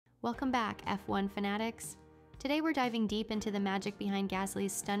Welcome back, F1 fanatics. Today we're diving deep into the magic behind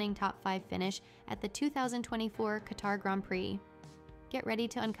Gasly's stunning top 5 finish at the 2024 Qatar Grand Prix. Get ready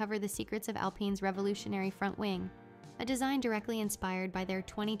to uncover the secrets of Alpine's revolutionary front wing, a design directly inspired by their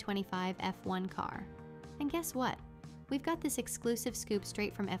 2025 F1 car. And guess what? We've got this exclusive scoop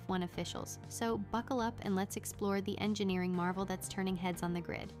straight from F1 officials, so buckle up and let's explore the engineering marvel that's turning heads on the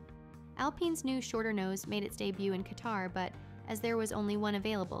grid. Alpine's new shorter nose made its debut in Qatar, but as there was only one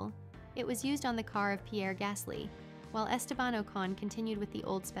available, it was used on the car of Pierre Gasly, while Esteban Ocon continued with the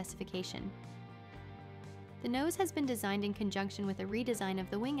old specification. The nose has been designed in conjunction with a redesign of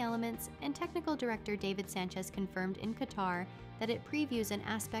the wing elements, and technical director David Sanchez confirmed in Qatar that it previews an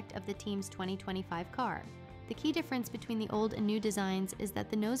aspect of the team's 2025 car. The key difference between the old and new designs is that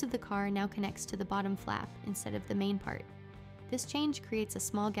the nose of the car now connects to the bottom flap instead of the main part. This change creates a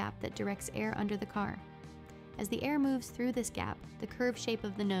small gap that directs air under the car. As the air moves through this gap, the curved shape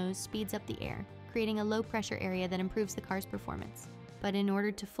of the nose speeds up the air, creating a low-pressure area that improves the car's performance. But in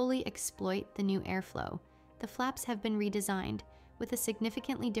order to fully exploit the new airflow, the flaps have been redesigned, with a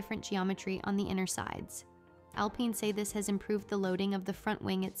significantly different geometry on the inner sides. Alpine say this has improved the loading of the front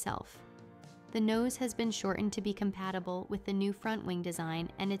wing itself. The nose has been shortened to be compatible with the new front wing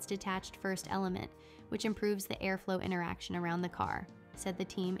design and its detached first element, which improves the airflow interaction around the car, said the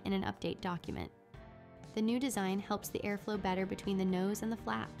team in an update document. The new design helps the airflow better between the nose and the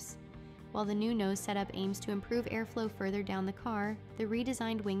flaps. While the new nose setup aims to improve airflow further down the car, the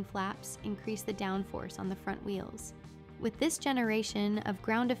redesigned wing flaps increase the downforce on the front wheels. With this generation of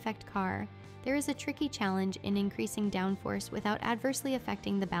ground effect car, there is a tricky challenge in increasing downforce without adversely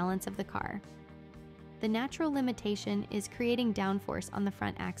affecting the balance of the car. The natural limitation is creating downforce on the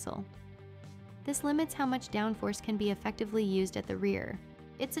front axle. This limits how much downforce can be effectively used at the rear.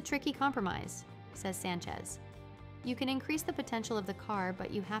 It's a tricky compromise, says Sanchez. You can increase the potential of the car,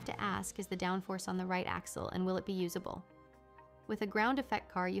 but you have to ask, is the downforce on the right axle and will it be usable? With a ground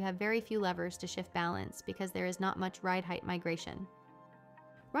effect car, you have very few levers to shift balance because there is not much ride height migration.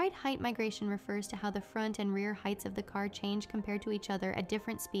 Ride height migration refers to how the front and rear heights of the car change compared to each other at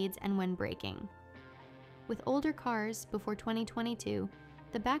different speeds and when braking. With older cars before 2022,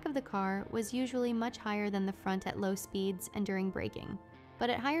 the back of the car was usually much higher than the front at low speeds and during braking. But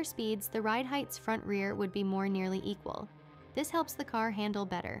at higher speeds, the ride heights front-rear would be more nearly equal. This helps the car handle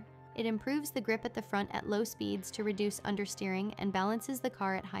better. It improves the grip at the front at low speeds to reduce understeering and balances the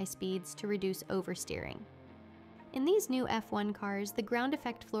car at high speeds to reduce oversteering. In these new F1 cars, the ground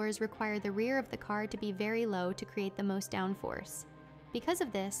effect floors require the rear of the car to be very low to create the most downforce. Because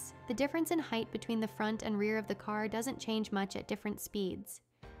of this, the difference in height between the front and rear of the car doesn't change much at different speeds.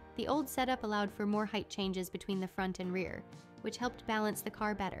 The old setup allowed for more height changes between the front and rear, which helped balance the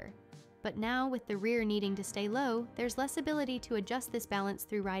car better. But now, with the rear needing to stay low, there's less ability to adjust this balance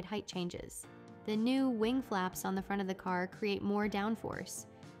through ride height changes. The new wing flaps on the front of the car create more downforce,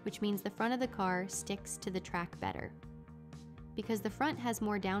 which means the front of the car sticks to the track better. Because the front has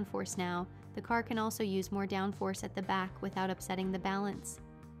more downforce now, the car can also use more downforce at the back without upsetting the balance.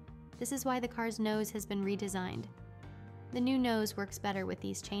 This is why the car's nose has been redesigned. The new nose works better with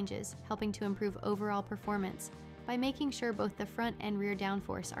these changes, helping to improve overall performance by making sure both the front and rear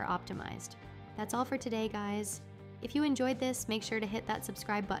downforce are optimized. That's all for today, guys. If you enjoyed this, make sure to hit that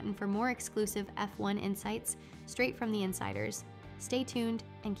subscribe button for more exclusive F1 insights straight from the insiders. Stay tuned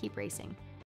and keep racing.